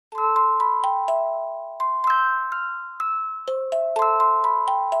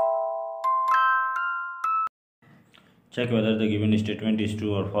Check whether the given statement is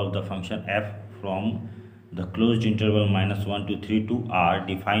true or false. The function f from the closed interval -1 to 3 to r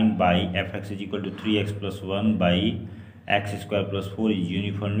defined by fx is equal to 3x plus 1 by x square plus 4 is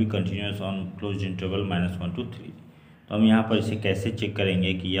uniformly continuous on closed interval -1 to 3. तो हम यहाँ पर इसे कैसे check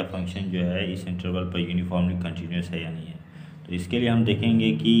करेंगे कि यह function जो है इस इंटरवल पर यूनिफॉर्मली कंटिन्यूस है या नहीं है। तो इसके लिए हम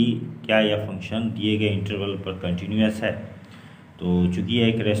देखेंगे कि क्या यह फंक्शन दिए गए इंटरवल पर कंटिन्यूस है। तो चूँकि यह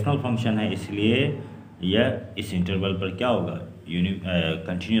एक रेशनल फंक्शन है इसलिए यह इस इंटरवल पर क्या होगा,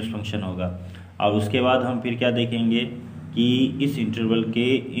 कंटिन्यूस फंक्शन होगा। और उसके बाद हम फिर क्या देखेंगे कि इस इंटरवल के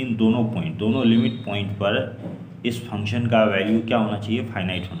इन दोनों लिमिट पॉइंट पर इस फंक्शन का वैल्यू क्या होना चाहिए,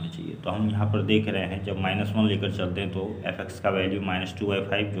 फाइनाइट होना चाहिए। तो हम यहाँ पर देख रहे हैं जब -1 लेकर चलते हैं तो fx का वैल्यू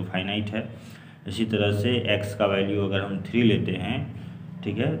 -2/5 जो फाइनाइट है। इसी तरह से x का वैल्यू अगर हम 3 लेते हैं,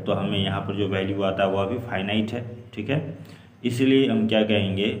 ठीक है, तो हमें यहाँ पर जो वैल्यू आता है वह भी फाइनाइट है, ठीक है। इसलिए हम क्या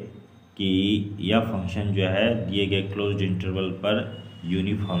कहेंगे कि यह फंक्शन जो है दिए गए क्लोज्ड इंटरवल पर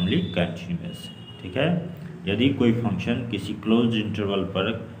यूनिफॉर्मली कंटिन्यूअस है, ठीक है। यदि कोई फंक्शन किसी क्लोज्ड इंटरवल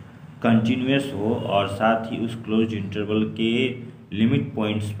पर कंटिन्यूअस हो और साथ ही उस क्लोज्ड इंटरवल के लिमिट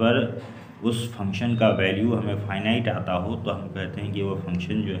पॉइंट्स पर उस फंक्शन का वैल्यू हमें फाइनाइट आता हो तो हम कहते हैं कि वो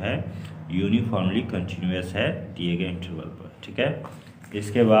फंक्शन जो है यूनिफॉर्मली कंटिन्यूअस है दिए गए इंटरवल पर, ठीक है।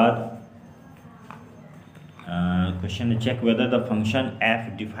 इसके बाद question check whether the function f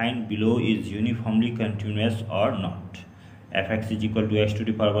defined below is uniformly continuous और not. fx is equal to x to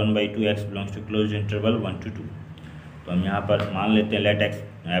the power 1/2 x belongs to closed interval 1 to 2। तो हम यहाँ पर मान लेते हैं late x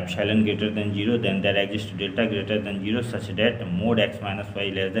epsilon greater than 0 then there exist delta greater than 0 such that mode x minus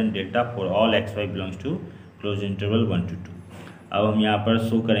Y less than delta for all x y belongs to close interval 1 to 2। अब हम यहाँ पर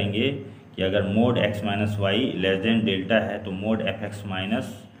शो करेंगे कि अगर mode x minus Y less than delta है तो mode fx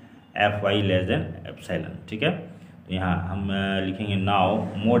minus F Y less than epsilon, ठीक है। तो यहाँ हम लिखेंगे now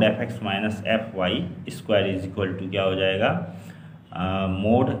mode fx minus F Y square is equal to क्या हो जाएगा,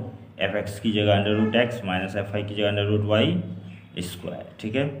 मोड fx की जगह √x माइनस एफ वाई की जगह √y स्क्वायर,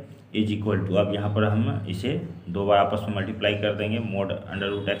 ठीक है, इज इक्वल टू। अब यहाँ पर हम इसे दो बार आपस में मल्टीप्लाई कर देंगे, मोड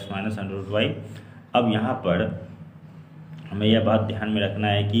 √x माइनस √y। अब यहाँ पर हमें यह बात ध्यान में रखना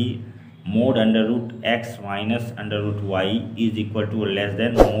है कि mode √x minus √y is equal to less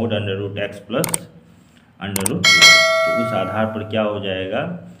than mode √x plus √y। तो उस आधार पर क्या हो जाएगा,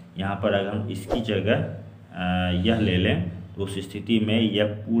 यहाँ पर अगर हम इसकी जगह यह ले लें तो उस स्थिति में यह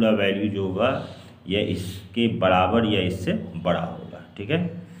पूरा वैल्यू जो होगा यह इसके बराबर या इससे बड़ा होगा, ठीक है।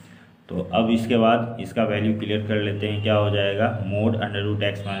 तो अब इसके बाद इसका वैल्यू क्लियर कर लेते हैं, क्या हो जाएगा, mode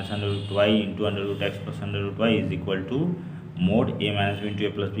 √x minus √y into √x plus √y is equal to mode a minus B into A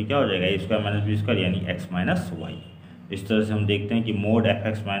plus B, क्या हो जाएगा, a square minus B square यानी x माइनस वाई। इस तरह से हम देखते हैं कि mode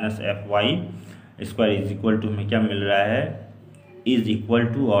fx minus F Y square is equal to हमें क्या मिल रहा है, इज इक्वल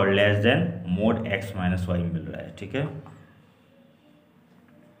टू और less than mode x minus Y मिल रहा है, ठीक है।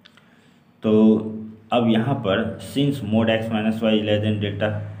 तो अब यहाँ पर since mode x minus Y less than delta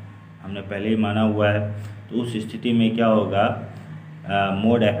हमने पहले ही माना हुआ है, तो उस स्थिति में क्या होगा,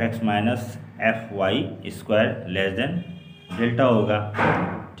 mode fx minus F Y square less than delta होगा,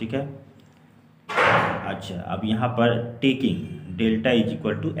 ठीक है। अच्छा, अब यहाँ पर taking delta is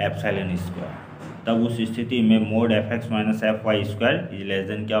equal to epsilon square, तब उस स्थिति में mode fx minus F Y square is less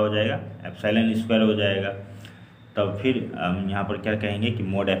than क्या हो जाएगा, एप्सिलॉन स्क्वायर हो जाएगा। तब फिर हम यहाँ पर क्या कहेंगे कि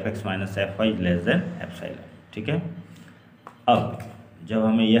mode fx minus F Y less than epsilon, ठीक है। अब जब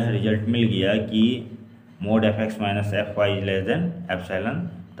हमें यह रिजल्ट मिल गया कि mode fx minus F Y less than epsilon,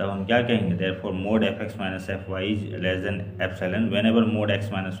 तब हम क्या कहेंगे, therefore mode fx minus F Y is less than epsilon whenever mode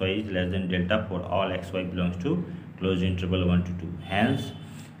x minus Y is less than delta for all x y belongs to close interval 1 to 2। Hence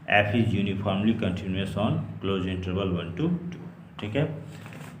f is uniformly continuous on close interval 1 to 2, ठीक है।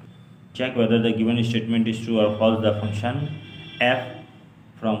 Check whether the given statement is true or false. The function f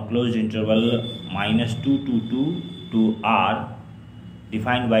from closed interval -2 to 2 to r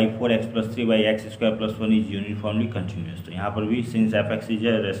defined by 4x plus 3 by x square plus 1 is uniformly continuous। तो यहाँ पर भी since fx is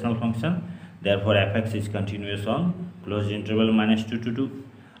a rational function therefore fx is continuous on closed interval -2 to 2।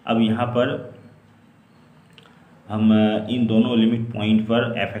 अब यहाँ पर हम इन दोनों limit point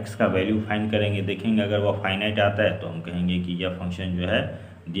पर fx का वैल्यू फाइंड करेंगे, देखेंगे अगर वह फाइनाइट आता है तो हम कहेंगे कि यह फंक्शन जो है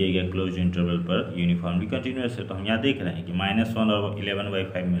दिए गए क्लोज इंटरवल पर यूनिफॉर्मली कंटिन्यूअस है। तो हम यहाँ देख रहे हैं कि -1 और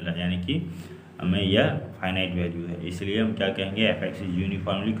 11/5 मिल रहा है, यानी कि हमें यह फाइनाइट वैल्यू है, इसलिए हम क्या कहेंगे, fx is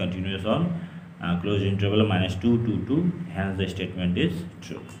uniformly continuous on close interval -2 to 2, hence the statement is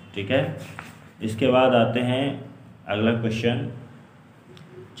true, ठीक है। इसके बाद आते हैं अगला question,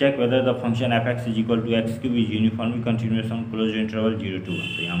 check whether the function fx is equal to x cube is uniformly continuous on close interval 0 to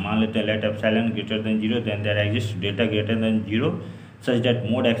 1। तो यहाँ मान लेते हैं late epsilon greater than 0 then there exist delta greater than 0 such that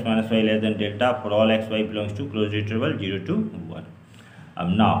mod x minus y less than delta for all x y belongs to closed interval 0 to 1.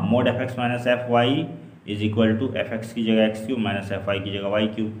 अब now mod fx minus fy is equal to F x की जगह x cube minus F I की जगह Y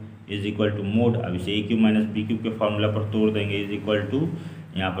cube is equal to mode, अब इसे ए cube minus B cube के formula पर तोड़ देंगे, इज इक्वल टू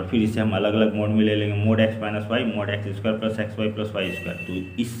यहाँ पर फिर इसे हम अलग अलग मोड में ले लेंगे, mode x minus Y mode x square plus x Y plus Y square.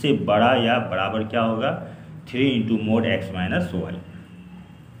 तो इससे बड़ा या बराबर क्या होगा 3 into mode x minus Y.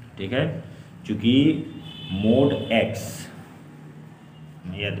 ठीक है, चूँकि मोड एक्स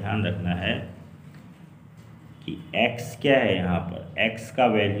में यह ध्यान रखना है कि एक्स क्या है, यहाँ पर एक्स का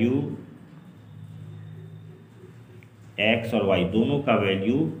वैल्यू एक्स और वाई दोनों का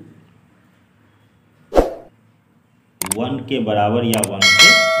वैल्यू 1 के बराबर या 1 से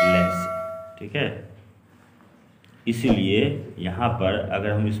लेस है। ठीक है, इसलिए यहाँ पर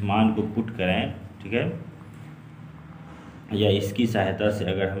अगर हम इस मान को पुट करें, ठीक है, या इसकी सहायता से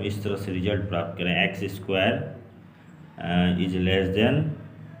अगर हम इस तरह से रिजल्ट प्राप्त करें, x square is less than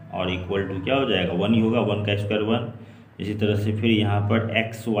और इक्वल टू क्या हो जाएगा 1 ही होगा, 1 का स्क्वायर 1। इसी तरह से फिर यहाँ पर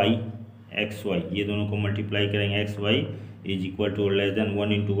एक्स वाई ये दोनों को मल्टीप्लाई करेंगे, x Y is equal to less than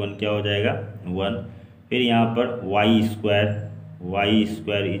 1 into 1 क्या हो जाएगा 1। फिर यहाँ पर Y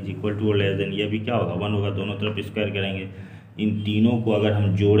square is equal to less than, ये भी क्या होगा 1 होगा, दोनों तरफ स्क्वायर करेंगे। इन तीनों को अगर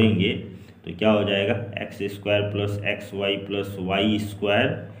हम जोड़ेंगे तो क्या हो जाएगा x square plus x Y plus Y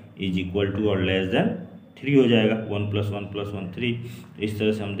square is equal to और लेस देन 3 हो जाएगा, 1 + 1 + 1 3। तो इस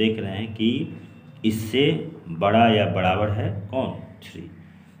तरह से हम देख रहे हैं कि इससे बड़ा या बराबर है कौन 3।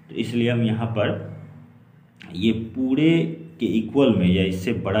 तो इसलिए हम यहाँ पर ये पूरे के इक्वल में या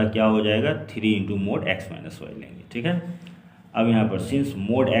इससे बड़ा क्या हो जाएगा 3 into mode x minus Y लेंगे। ठीक है, अब यहाँ पर since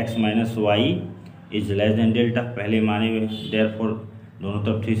mode x minus Y is less than delta पहले माने हुए, देयरफॉर दोनों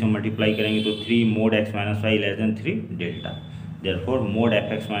तरफ 3 से मल्टीप्लाई करेंगे तो 3 mode x minus Y less than 3 delta, therefore mode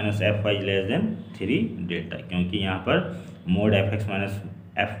F x minus F Y less than 3 delta, क्योंकि यहाँ पर mode F x minus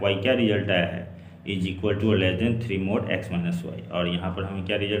F Y क्या रिजल्ट आया है is equal to less than 3 mode x minus Y, और यहाँ पर हमें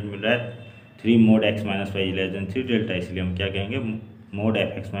क्या रिजल्ट मिल रहा है 3 mode x minus Y less than 3 delta, इसलिए हम क्या कहेंगे mode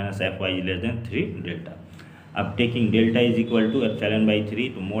F x minus F Y less than 3 delta. अब taking delta is equal to epsilon by 3,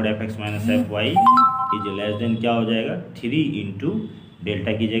 तो mode F x minus F Y is less than क्या हो जाएगा 3 into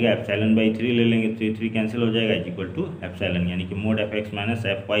delta की जगह एप्सिलॉन बाई 3 ले लेंगे, 3 कैंसिल हो जाएगा इज इक्वल टू एप्सिलॉन, यानी कि mode F x minus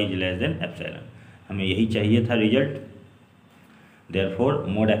F Y is less than epsilon. हमें यही चाहिए था result, therefore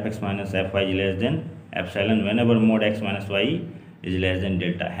mode F x minus F Y is less than epsilon whenever mode x minus Y is less than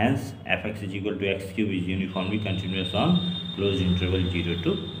delta, hence fx is equal to x cube is uniformly continuous on closed interval 0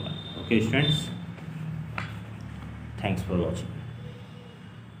 to 1. Okay students, thanks for watching.